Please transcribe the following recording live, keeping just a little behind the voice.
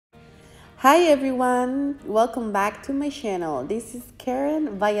Hi everyone, welcome back to my channel. This is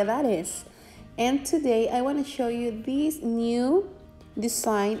Karen.valladares, and today I want to show you this new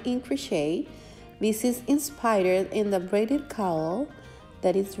design in crochet. This is inspired in the braided cowl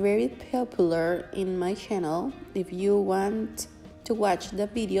that is very popular in my channel. If you want to watch the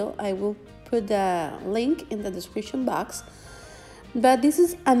video, I will put the link in the description box. But this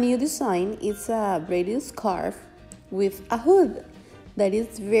is a new design. It's a braided scarf with a hood that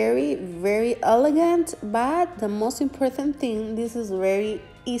is very elegant, but the most important thing, this is very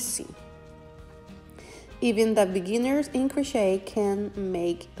easy. Even the beginners in crochet can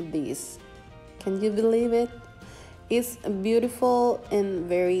make this. Can you believe it? It's beautiful and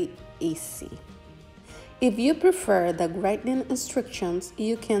very easy. If you prefer the written instructions,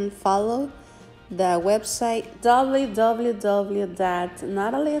 you can follow the website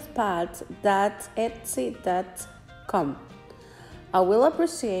www.nataliespad.etsy.com. I will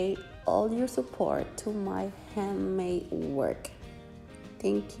appreciate all your support to my handmade work.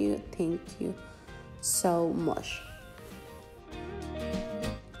 Thank you so much.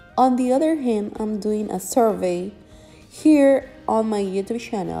 On the other hand, I'm doing a survey here on my YouTube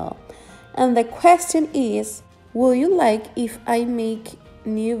channel, and the question is, will you like if I make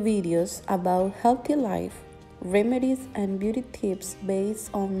new videos about healthy life, remedies and beauty tips based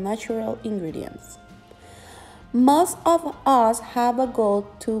on natural ingredients? Most of us have a goal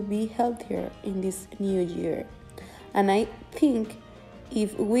to be healthier in this new year, and I think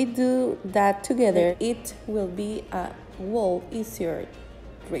if we do that together, it will be a goal easier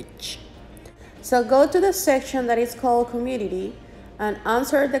to reach. So go to the section that is called community and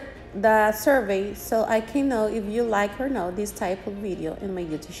answer the survey so I can know if you like or not this type of video in my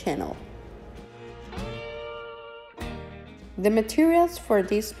YouTube channel. The materials for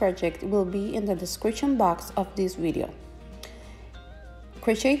this project will be in the description box of this video.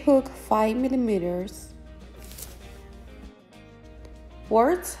 Crochet hook 5mm,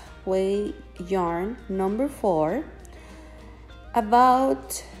 worth weight yarn number 4,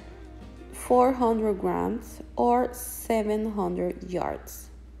 about 400 grams or 700 yards.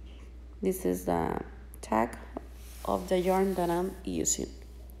 This is the tag of the yarn that I'm using.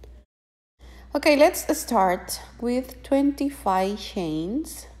 Okay, let's start with 25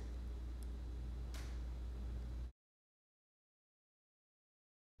 chains.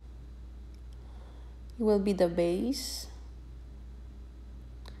 It will be the base.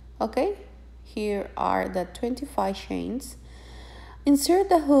 Okay, here are the 25 chains. Insert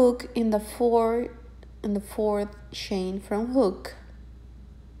the hook in the fourth chain from hook.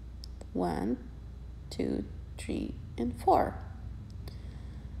 1, 2, 3, and 4.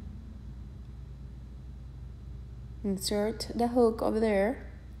 Insert the hook over there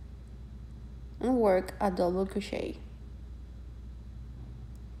and work a double crochet.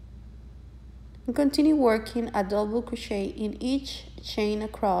 And continue working a double crochet in each chain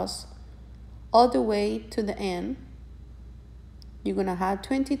across all the way to the end. You're gonna have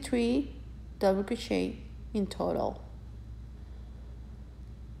 23 double crochet in total.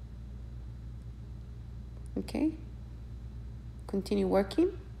 Okay, continue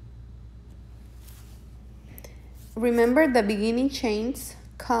working. Remember, the beginning chains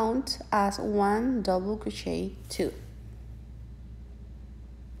count as 1 double crochet 2.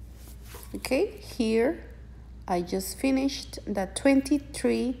 Okay, here I just finished the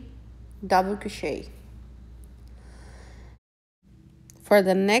 23 double crochet. For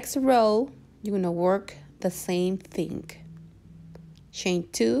the next row, you're gonna work the same thing. Chain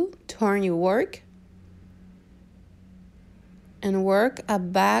 2, turn your work, and work a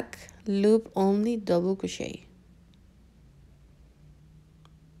back loop only double crochet.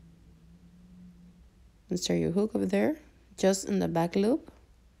 Insert your hook over there, just in the back loop,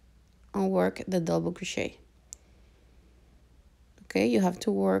 and work the double crochet. Okay, you have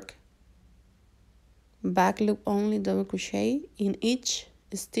to work back loop only double crochet in each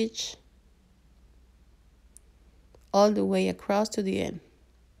stitch all the way across to the end.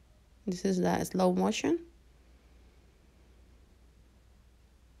 This is the slow motion.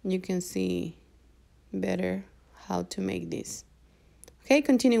 You can see better how to make this. Okay,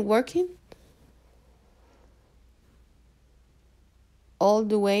 continue working all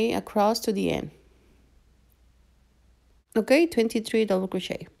the way across to the end. Okay, 23 double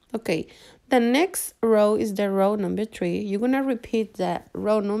crochet. Okay, the next row is the row number 3. You're gonna repeat the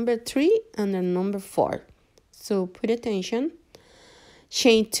row number 3 and then number 4. So put attention.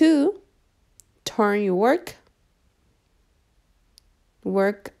 Chain 2, turn your work,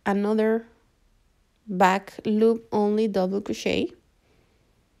 work another back loop only double crochet.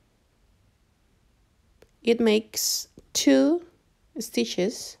 It makes 2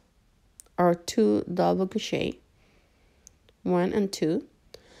 stitches or 2 double crochet, 1 and 2.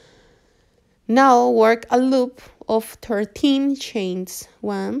 Now work a loop of 13 chains,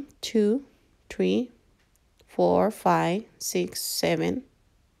 1, 2, 3, 4, 5, 6, 7,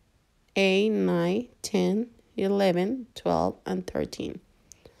 8, 9, 10, 11, 12, and 13.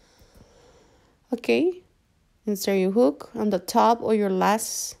 Okay, insert your hook on the top of your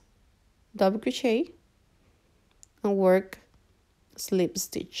last double crochet and work slip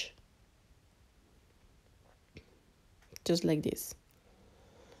stitch, just like this.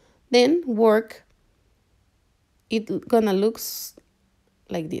 Then work, it gonna looks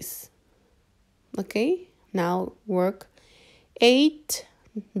like this. Okay, now work 8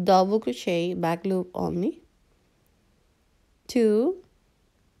 double crochet back loop only, 2,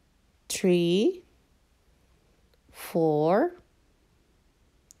 3, 4,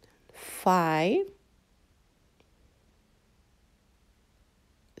 5,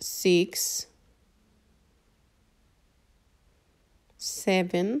 6,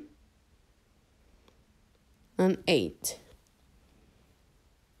 7, and 8.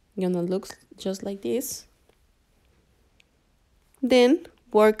 Gonna look just like this. Then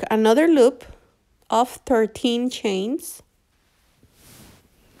work another loop of 13 chains,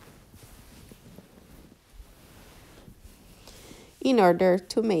 in order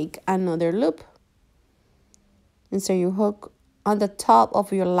to make another loop. Insert your hook on the top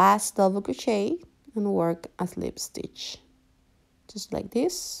of your last double crochet and work a slip stitch, just like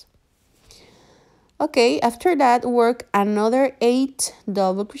this. Okay, after that work another 8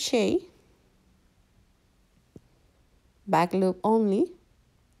 double crochet back loop only,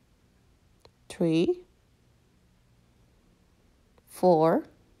 3, 4,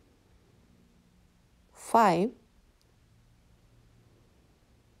 5,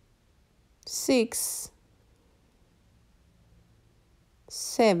 6,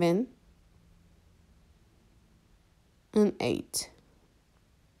 7, and 8.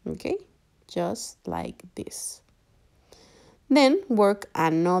 Okay, just like this. Then work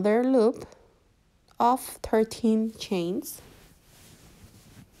another loop of 13 chains.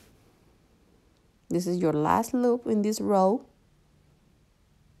 This is your last loop in this row.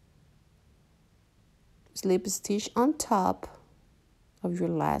 Slip stitch on top of your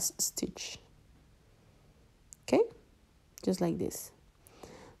last stitch. Okay, just like this.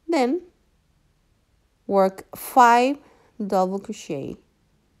 Then work 5 double crochet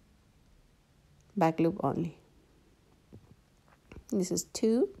back loop only. This is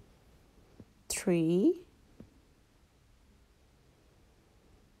 2, 3,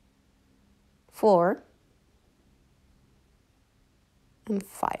 4, and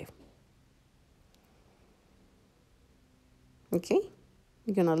 5. Okay,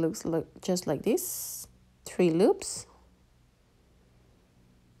 you're gonna look just like this. 3 loops,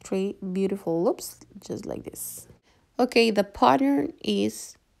 3 beautiful loops, just like this. Okay, the pattern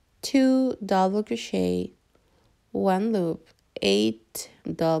is 2 double crochet, 1 loop, 8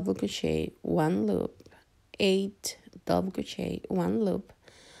 double crochet, 1 loop, 8 double crochet, 1 loop,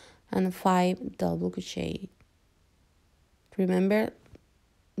 and 5 double crochet. Remember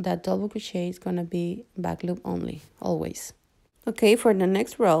that double crochet is gonna be back loop only, always. Okay, for the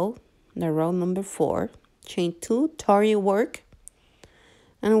next row, the row number 4, chain 2, tarry work,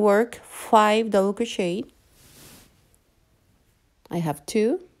 and work 5 double crochet. I have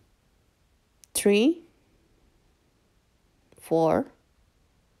 2, 3, 4,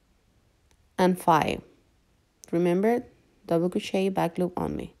 and 5. Remember, double crochet back loop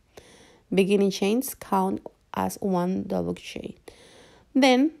only. Beginning chains count as 1 double crochet.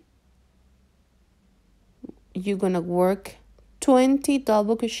 Then you're gonna work 20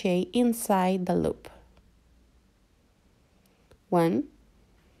 double crochet inside the loop. 1,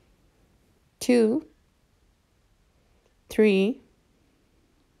 2, 3,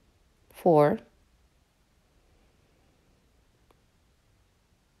 4,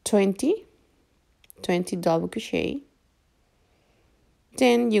 20 double crochet.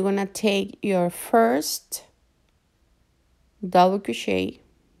 Then you're gonna take your first double crochet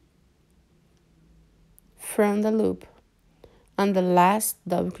from the loop and the last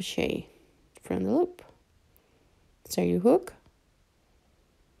double crochet from the loop. So you hook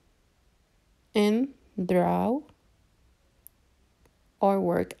and draw or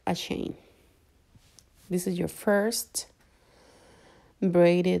work a chain. This is your first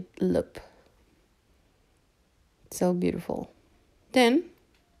braided loop. So beautiful. Then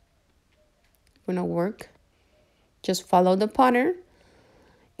we're gonna work, just follow the pattern,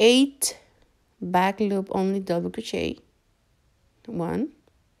 8 back loop only double crochet, 1,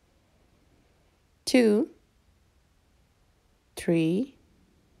 2, 3,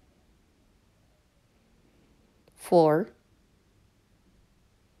 4,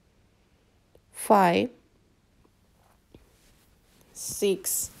 5,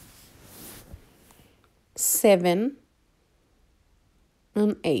 6, 7,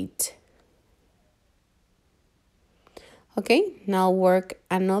 and 8. Okay, now work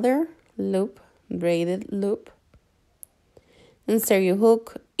another loop, braided loop. Insert your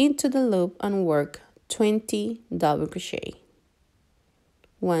hook into the loop and work 20 double crochet.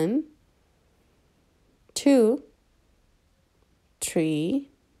 1, 2, 3,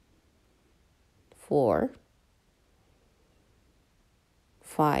 4,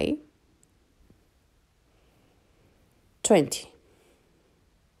 5, 20.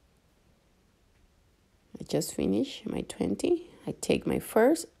 I just finished my 20. I take my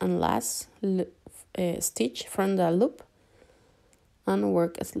first and last stitch from the loop and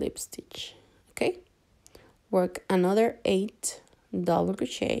work a slip stitch. Okay, work another 8 double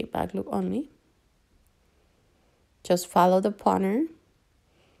crochet, back loop only. Just follow the pattern.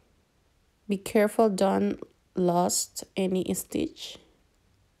 Be careful, don't lost any stitch.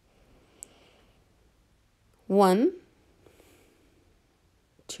 1,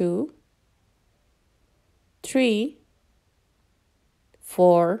 2, 3,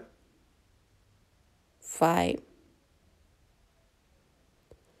 4, 5,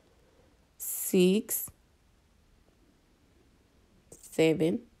 6,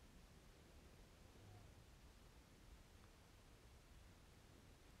 7,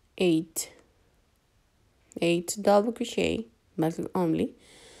 8. 8 double crochet, back loop only.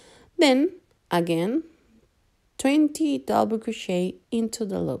 Then again 20 double crochet into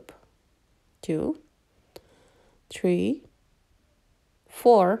the loop. 2, 3,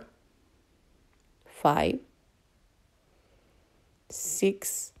 4, 5,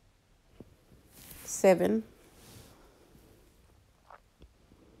 6, 7,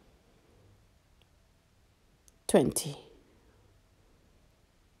 20.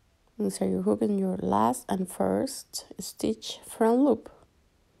 Insert your hook in your last and first stitch from loop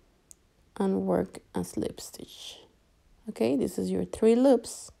and work a slip stitch. Okay, this is your 3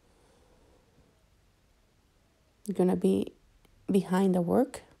 loops. You're gonna be behind the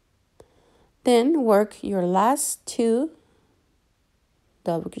work. Then work your last 2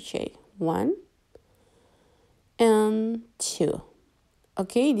 double crochet, 1 and 2.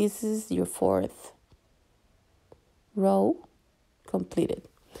 Okay, this is your 4th row completed.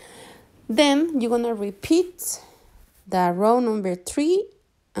 Then you're gonna repeat the row number 3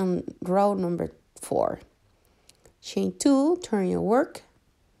 and row number 4. Chain 2, turn your work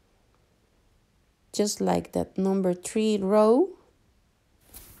just like that number 3 row.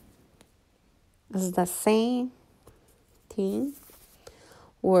 It's the same thing.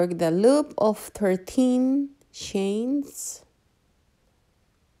 Work the loop of 13 chains.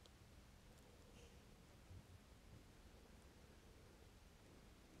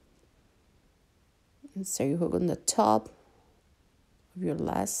 Insert your hook on the top of your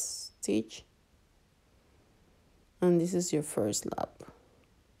last stitch. And this is your first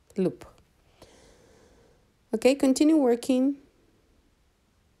loop. Okay, continue working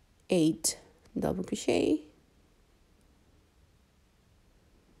 8 double crochet.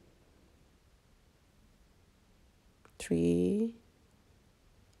 3,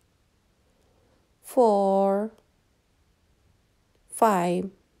 4, 5,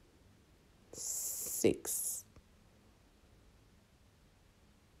 6,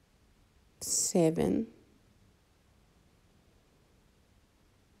 7,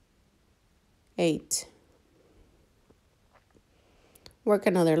 8. Work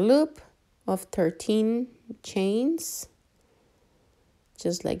another loop of 13 chains,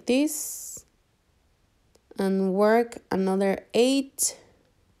 just like this, and work another 8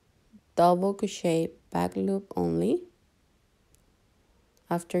 double crochet, back loop only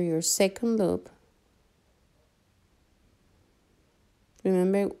after your second loop.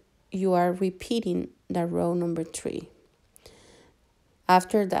 Remember, you are repeating the row number 3.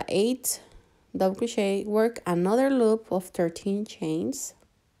 After the 8 double crochet, work another loop of 13 chains,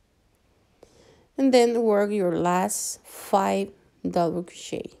 and then work your last 5 double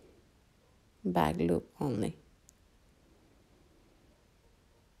crochet, back loop only.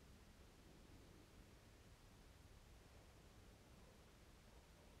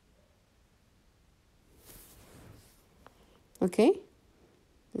 Okay,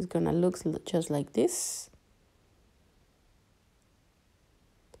 it's gonna look just like this.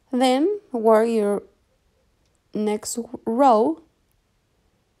 Then work your next row,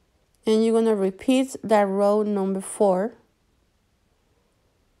 and you're gonna repeat that row number 4.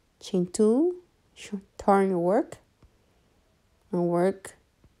 Chain 2, turn your work, and work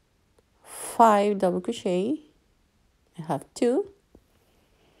 5 double crochet I have 2,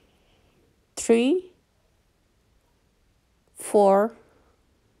 3, 4,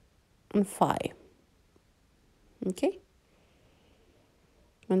 and 5. Okay,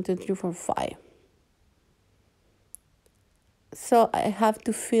 1, 2, 3, 4, 5. So I have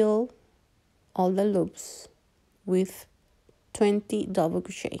to fill all the loops with 20 double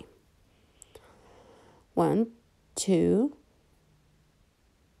crochet. 1, 2,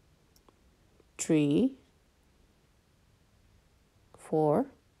 3, 4,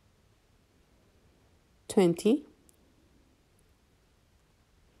 20.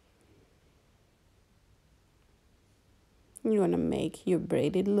 You want to make your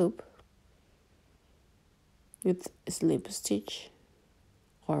braided loop with a slip stitch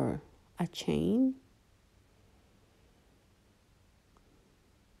or a chain.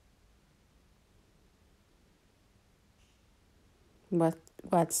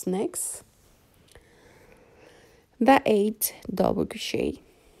 What's next? The 8 double crochet.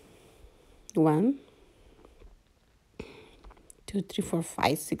 1, 2, 3, 4,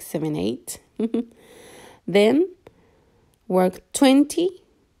 5, 6, 7, 8. Then work 20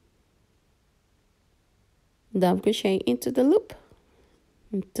 double crochet into the loop,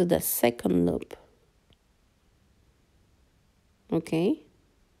 into the second loop. Okay,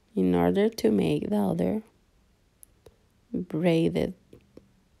 in order to make the other braided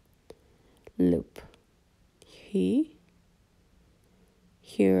loop.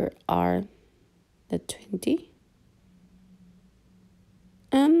 Here are the 20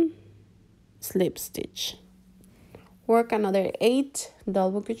 and slip stitch. Work another 8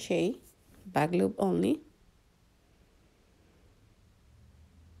 double crochet, back loop only.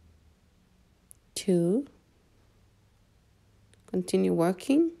 2, continue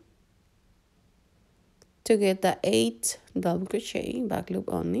working to get the 8 double crochet, back loop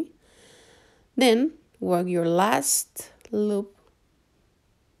only. Then work your last loop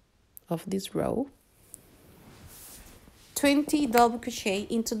of this row, 20 double crochet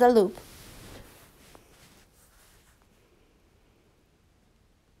into the loop.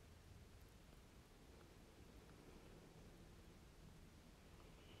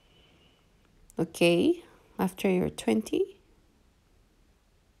 Okay, after your 20,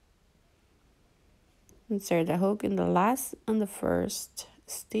 insert the hook in the last and the first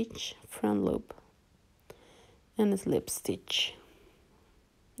stitch front loop and a slip stitch.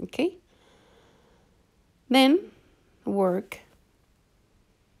 Okay, then work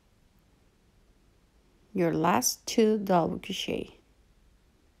your last 2 double crochet.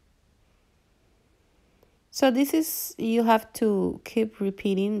 So this is, you have to keep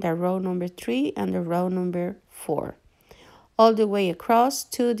repeating the row number 3 and the row number 4 all the way across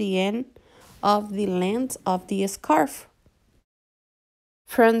to the end of the length of the scarf.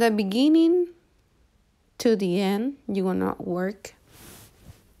 From the beginning to the end, you're gonna work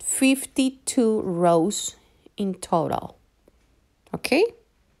 52 rows in total. Okay?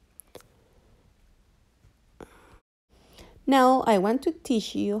 Now I want to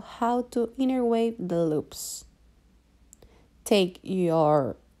teach you how to interweave the loops. Take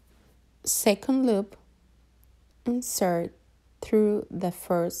your second loop, insert through the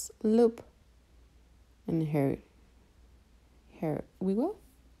first loop, and here we go.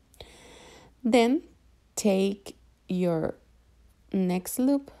 Then take your next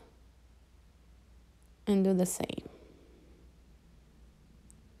loop and do the same.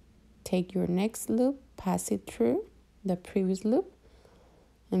 Take your next loop, pass it through the previous loop,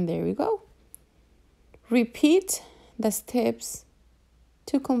 and there we go. Repeat the steps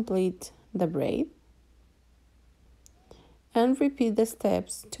to complete the braid, and repeat the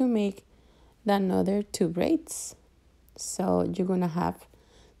steps to make the another 2 braids. So you're gonna have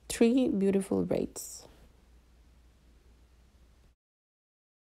 3 beautiful braids.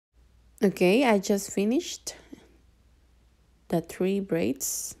 Okay, I just finished the 3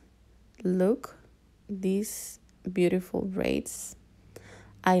 braids. Look, these beautiful braids.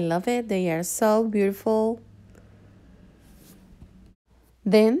 I love it. They are so beautiful.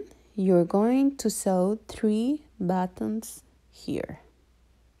 Then you're going to sew 3 buttons here.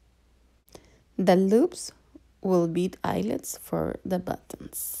 The loops will be eyelets for the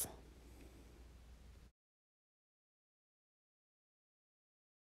buttons.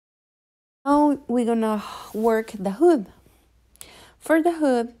 Now we're gonna work the hood. For the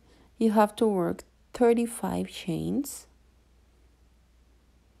hood, you have to work 35 chains.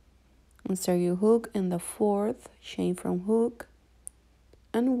 Insert your hook in the 4th chain from hook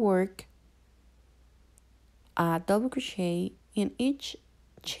and work a double crochet in each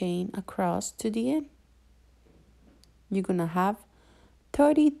chain across to the end. You're gonna have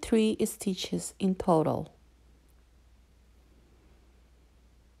 33 stitches in total.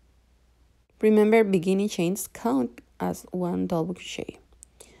 Remember, beginning chains count as one double crochet.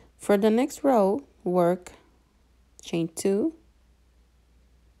 For the next row, work chain 2,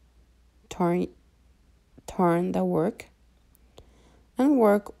 turn the work, and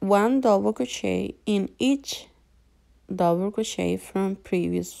work one double crochet in each double crochet from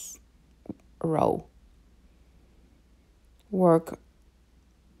previous row. Work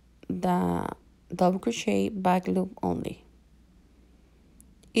the double crochet back loop only.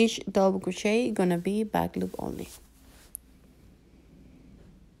 Each double crochet gonna be back loop only.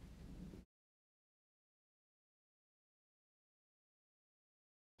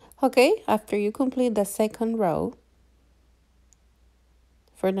 Okay, after you complete the second row,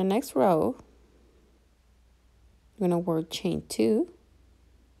 for the next row, you're gonna work chain 2.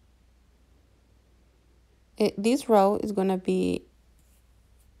 This row is gonna be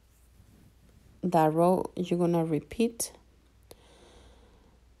the row you're gonna repeat,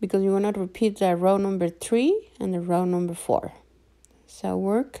 because you're gonna repeat the row number 3 and the row number 4. So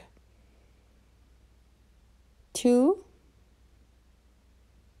work 2,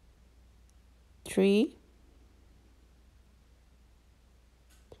 3,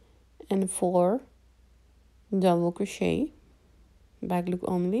 and 4 double crochet, back loop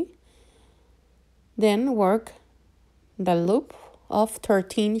only. Then work the loop of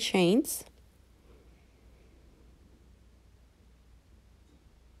 13 chains.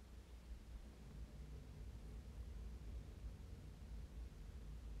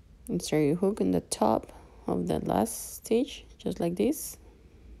 Insert your hook in the top of the last stitch, just like this,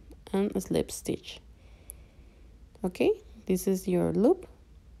 and a slip stitch. Okay, this is your loop.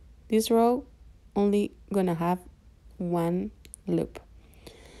 This row only gonna have one loop.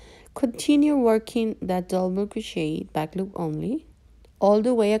 Continue working that double crochet back loop only all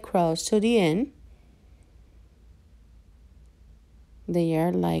the way across to the end. They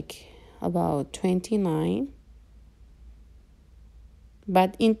are like about 29,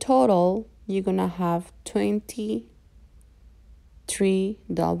 but in total you're gonna have 23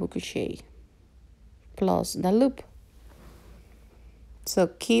 double crochet plus the loop. So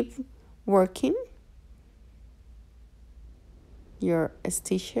keep working your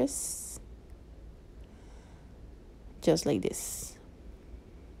stitches just like this.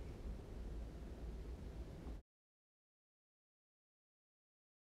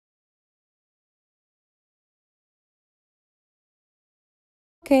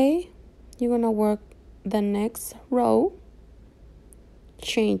 Okay, you're gonna work the next row,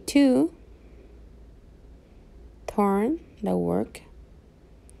 chain 2, turn the work,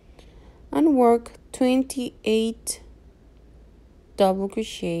 and work 28 double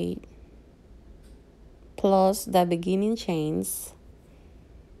crochet plus the beginning chains.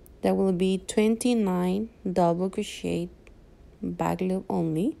 That will be 29 double crochet back loop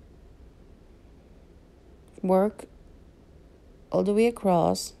only. Work all the way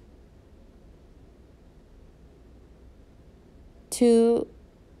across to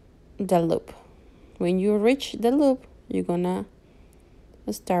the loop. When you reach the loop, you're gonna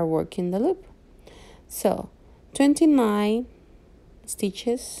start working the loop. So 29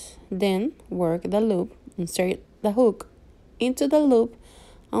 stitches, then work the loop, insert the hook into the loop,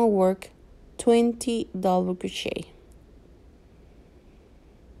 and work 20 double crochet.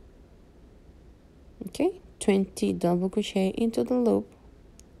 Okay, 20 double crochet into the loop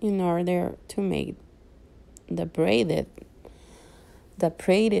in order to make the braided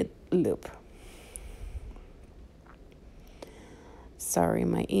loop. Sorry,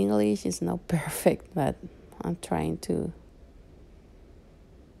 my English is not perfect, but I'm trying to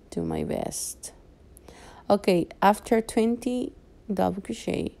do my best. Okay, after 20 double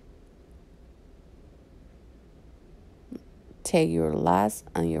crochet, take your last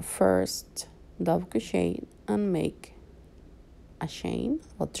and your first double crochet and make a chain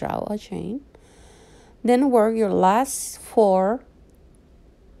or draw a chain. Then work your last 4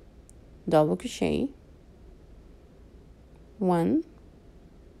 double crochet, 1,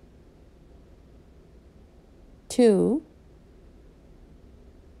 2,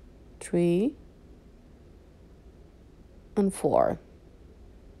 3, and 4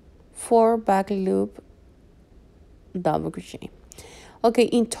 back loop double crochet. Okay,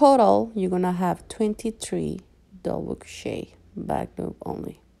 in total you're gonna have 23 double crochet back loop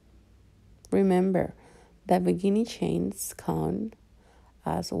only. Remember that beginning chains count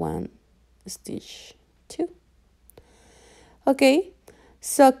as 1 stitch 2. Okay,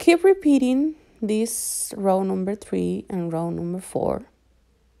 so keep repeating this row number 3 and row number 4.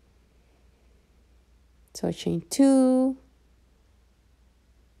 So chain 2,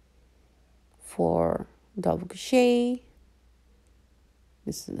 4 double crochet,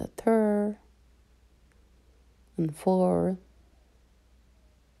 this is the third, and 4.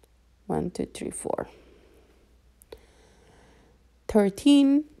 1, 2, 3, 4.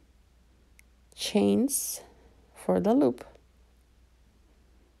 13 chains for the loop.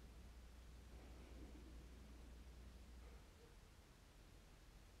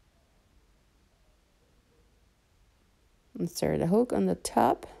 Insert the hook on the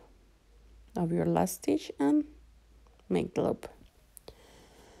top of your last stitch and make the loop.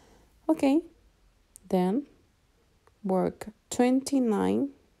 Okay, then work 29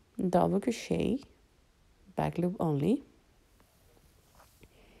 double crochet, back loop only,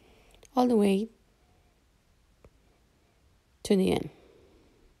 all the way to the end.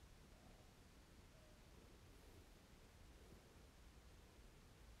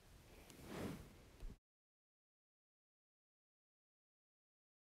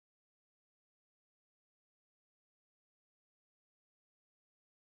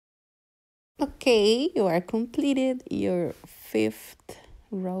 Okay, you are completed your 5th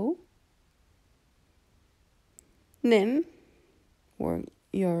row. Then work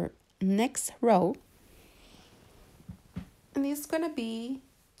your next row, and it's gonna be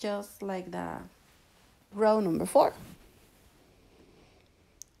just like the row number 4.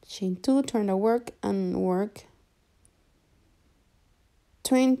 Chain 2, turn the work and work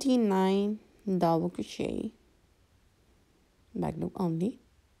 29 double crochet, back loop only,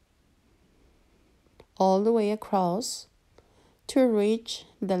 all the way across to reach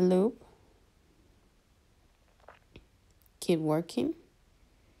the loop. Keep working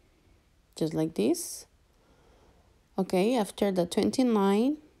just like this. Okay, after the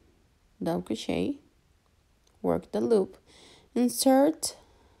 29 double crochet, work the loop, insert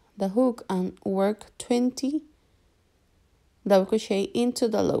the hook and work 20 double crochet into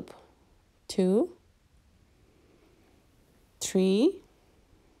the loop. 2, 3,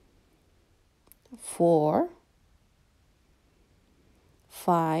 4,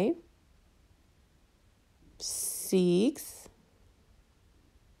 5, 6,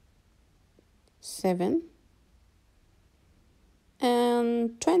 7,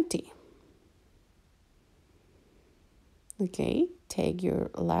 and 20. Okay, take your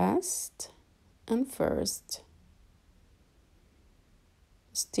last and first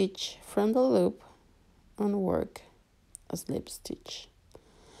stitch from the loop and work a slip stitch.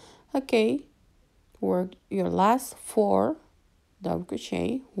 Okay, work your last 4 double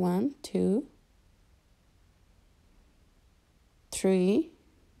crochet. 1, 2, 3,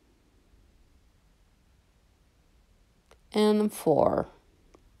 and 4.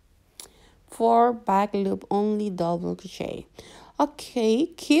 4 back loop only double crochet. Okay,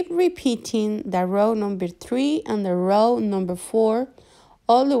 keep repeating the row number 3 and the row number 4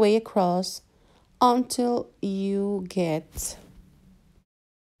 all the way across until you get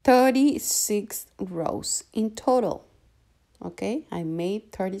 36 rows in total. Okay, I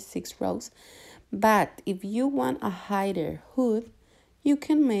made 36 rows, but if you want a higher hood, you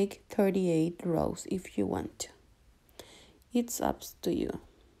can make 38 rows if you want to. It's up to you.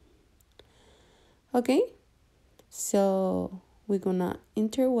 Okay, so we're gonna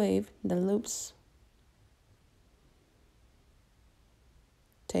interweave the loops.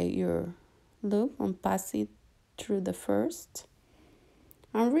 Take your loop and pass it through the first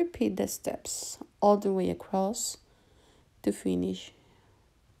and repeat the steps all the way across to finish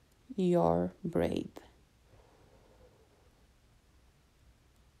your braid,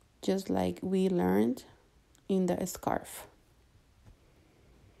 just like we learned in the scarf.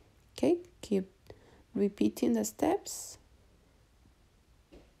 Okay, keep repeating the steps.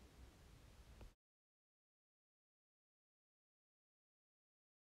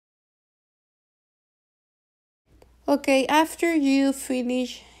 Okay, after you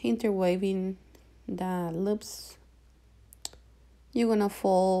finish interweaving the loops, you're gonna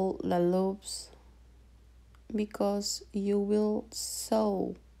fold the loops because you will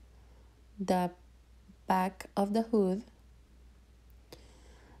sew the back of the hood.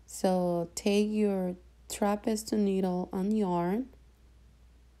 So take your trapeze needle and yarn,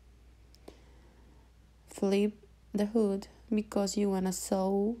 flip the hood because you want to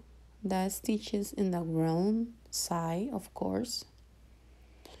sew the stitches in the wrong side, of course.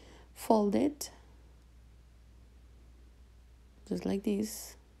 Fold it just like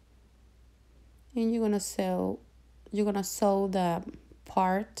this, and you're gonna sew the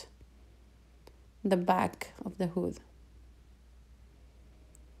part, the back of the hood.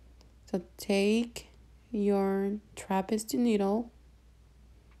 So take your trapeze needle,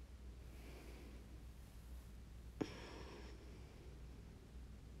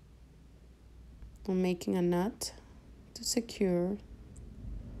 I'm making a knot to secure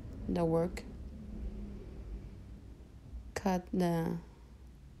the work. cut the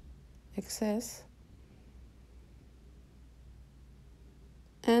excess.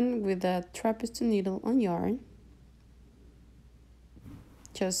 And with the trapezoid needle on yarn,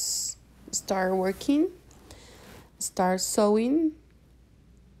 just start working, start sewing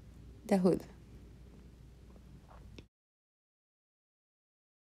the hood.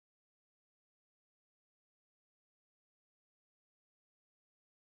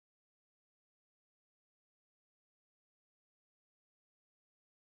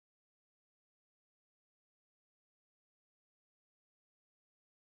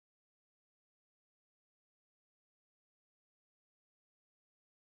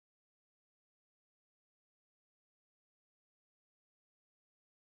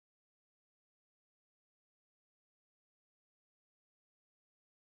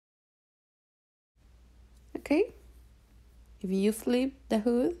 Okay, if you flip the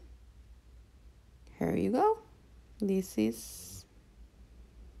hood, here you go. This is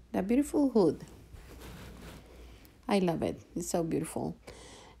the beautiful hood. I love it. It's so beautiful.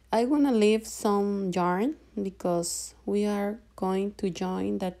 I want to leave some yarn because we are going to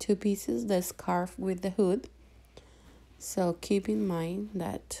join the two pieces, the scarf with the hood. So keep in mind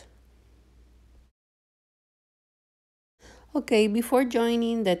that. Okay, before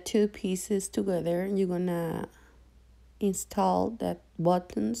joining the two pieces together, you're gonna install the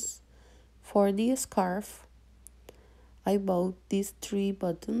buttons for the scarf. I bought these 3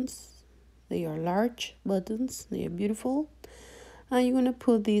 buttons. They are large buttons. They are beautiful. And you're gonna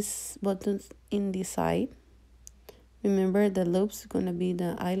put these buttons in the side. Remember, the loops are gonna be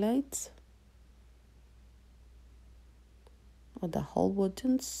the highlights or the whole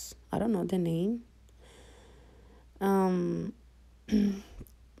buttons. I don't know the name.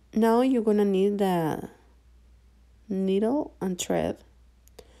 Now you're gonna need the needle and thread,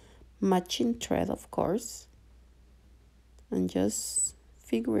 matching thread, of course, and just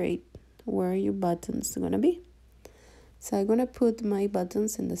figure out where your buttons are gonna be. So I'm gonna put my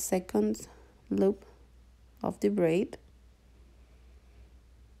buttons in the second loop of the braid.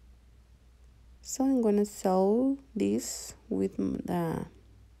 So I'm gonna sew this with the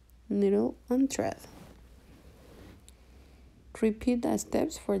needle and thread. Repeat the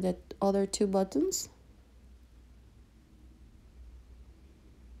steps for the other 2 buttons.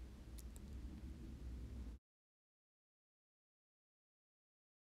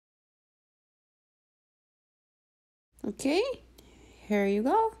 Okay, here you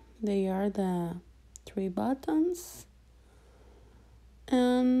go. They are the 3 buttons.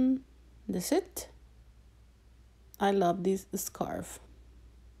 And that's it. I love this scarf.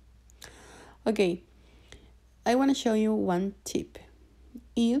 Okay, I want to show you one tip.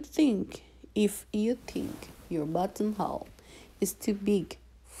 If you think your buttonhole is too big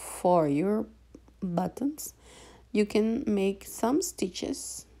for your buttons, you can make some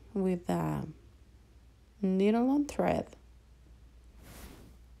stitches with a needle and thread.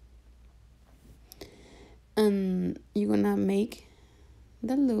 And you're gonna make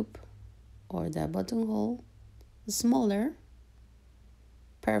the loop or the buttonhole smaller,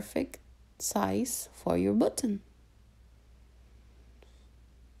 perfect size for your button.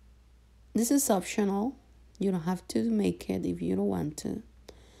 This is optional. You don't have to make it if you don't want to.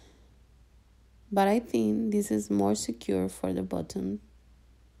 But I think this is more secure for the button.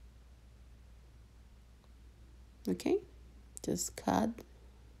 Okay, just cut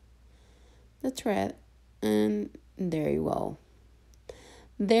the thread and there you go.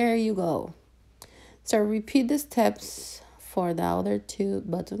 There you go. So repeat the steps for the other 2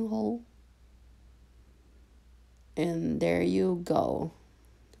 buttonhole. And there you go.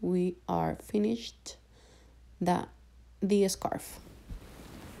 We are finished the scarf.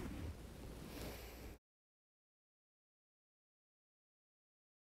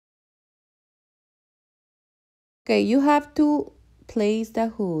 Okay, you have to place the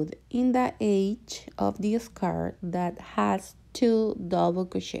hood in the edge of the scarf that has 2 double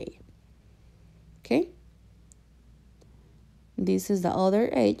crochet. Okay, this is the other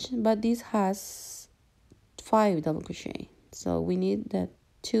edge, but this has 5 double crochet, so we need the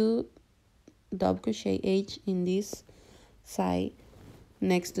 2 double crochet edge in this side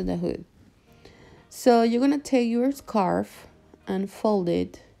next to the hood. So you're gonna take your scarf and fold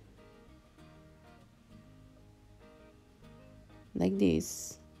it like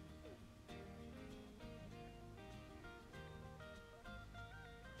this.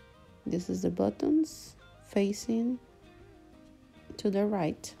 This is the buttons facing to the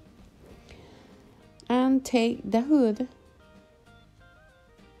right. And take the hood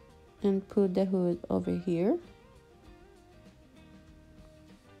and put the hood over here.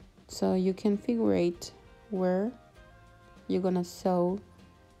 So you can figure out where you're gonna sew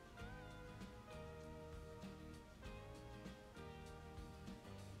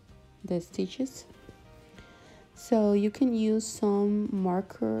the stitches. So you can use some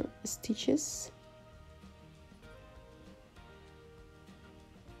marker stitches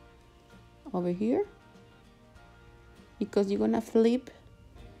over here, because you're gonna flip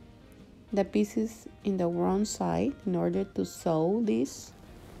the pieces in the wrong side in order to sew this.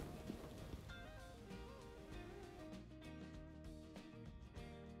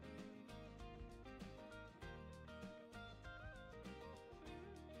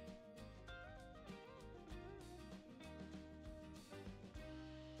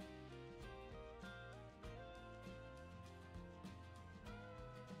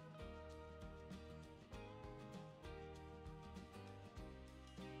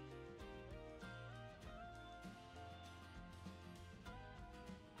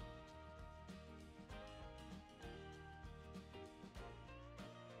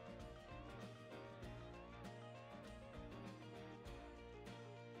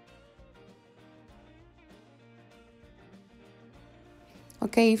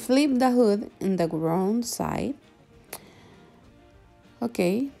 Okay, flip the hood in the wrong side.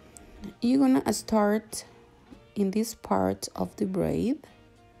 Okay, you're gonna start in this part of the braid.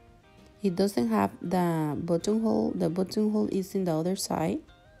 It doesn't have the buttonhole. The buttonhole is in the other side.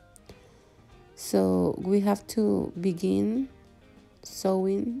 So we have to begin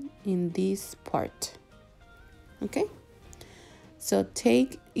sewing in this part. Okay, so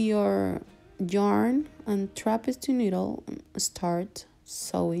take your yarn and tapestry needle and start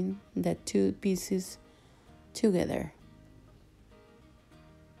sewing the two pieces together.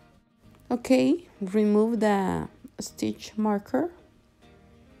 Okay, remove the stitch marker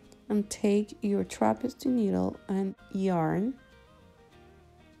and take your tapestry needle and yarn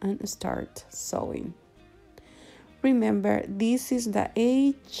and start sewing. Remember, this is the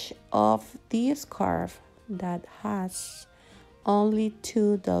edge of the scarf that has only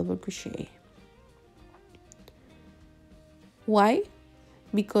 2 double crochet. Why?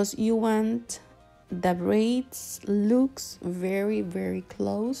 Because you want the braids looks very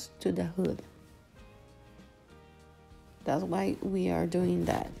close to the hood. That's why we are doing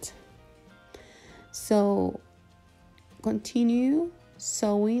that. So continue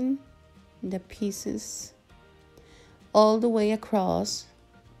sewing the pieces all the way across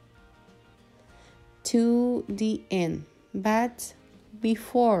to the end, but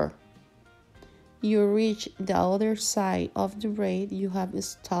before you reach the other side of the braid, you have to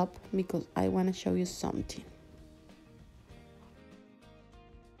stop because I want to show you something.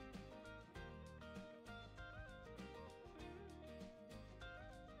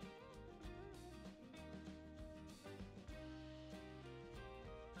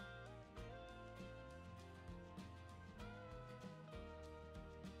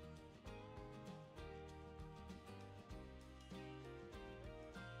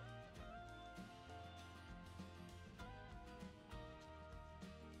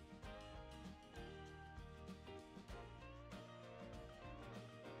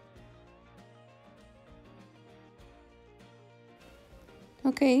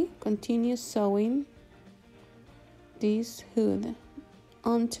 Okay, continue sewing this hood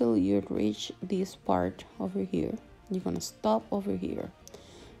until you reach this part over here. You're gonna stop over here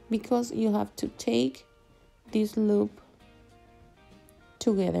because you have to take this loop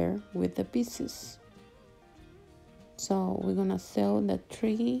together with the pieces. So we're gonna sew the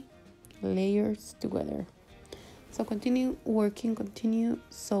 3 layers together. So continue working, continue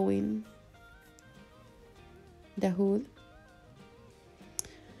sewing the hood.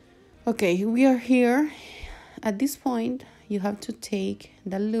 Okay, we are here. At this point, you have to take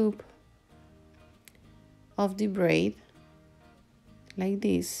the loop of the braid like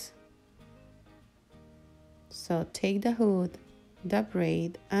this. So take the hood, the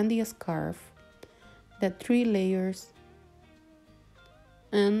braid, and the scarf, the 3 layers,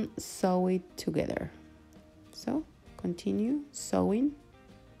 and sew it together. So continue sewing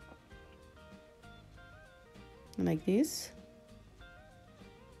like this.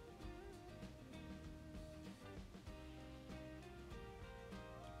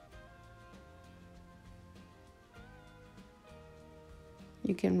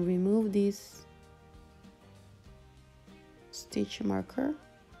 You can remove this stitch marker.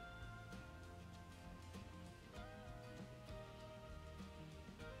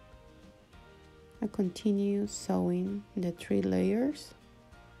 I continue sewing the 3 layers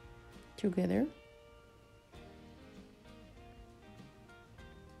together.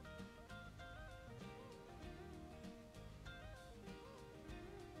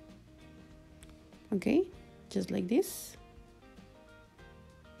 Okay, just like this.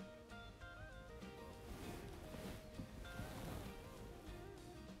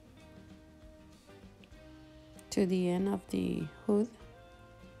 to the end of the hood.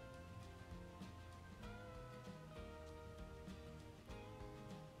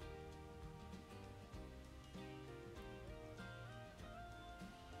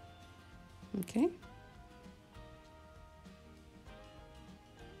 Okay.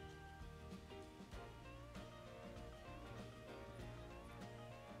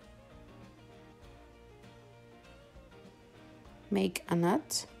 Make a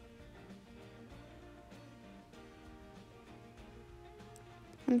knot.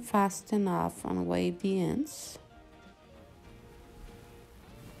 And fasten off and wave the ends.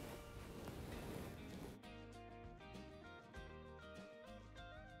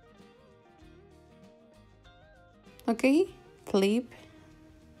 Okay, flip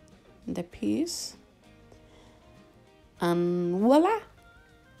the piece and voila,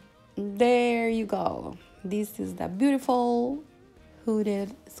 there you go. This is the beautiful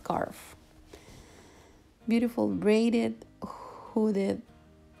hooded scarf, beautiful braided hooded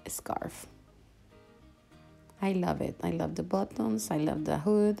scarf. I love it. I love the buttons, I love the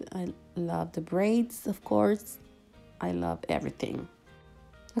hood, I love the braids, of course. I love everything.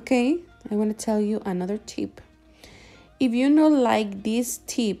 Okay, I want to tell you another tip. If you don't like this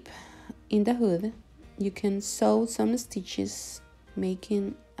tip in the hood, you can sew some stitches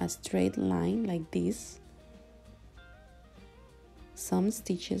making a straight line like this. Some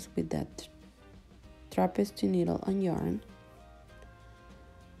stitches with that trapeze needle on yarn.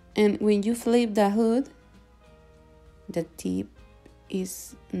 And when you flip the hood, the tip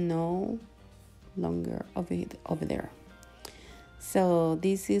is no longer over there. So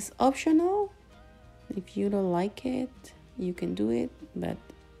this is optional. If you don't like it, you can do it, but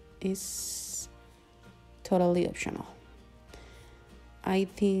it's totally optional. I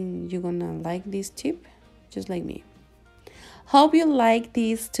think you're gonna like this tip, just like me. Hope you like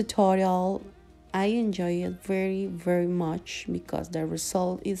this tutorial. I enjoy it very, very much because the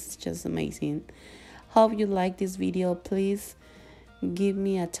result is just amazing. Hope you like this video. Please give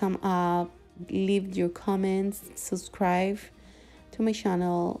me a thumb up, leave your comments, subscribe to my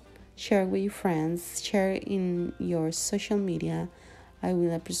channel, share with your friends, share in your social media. I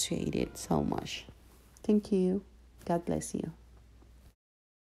will appreciate it so much. Thank you. God bless you.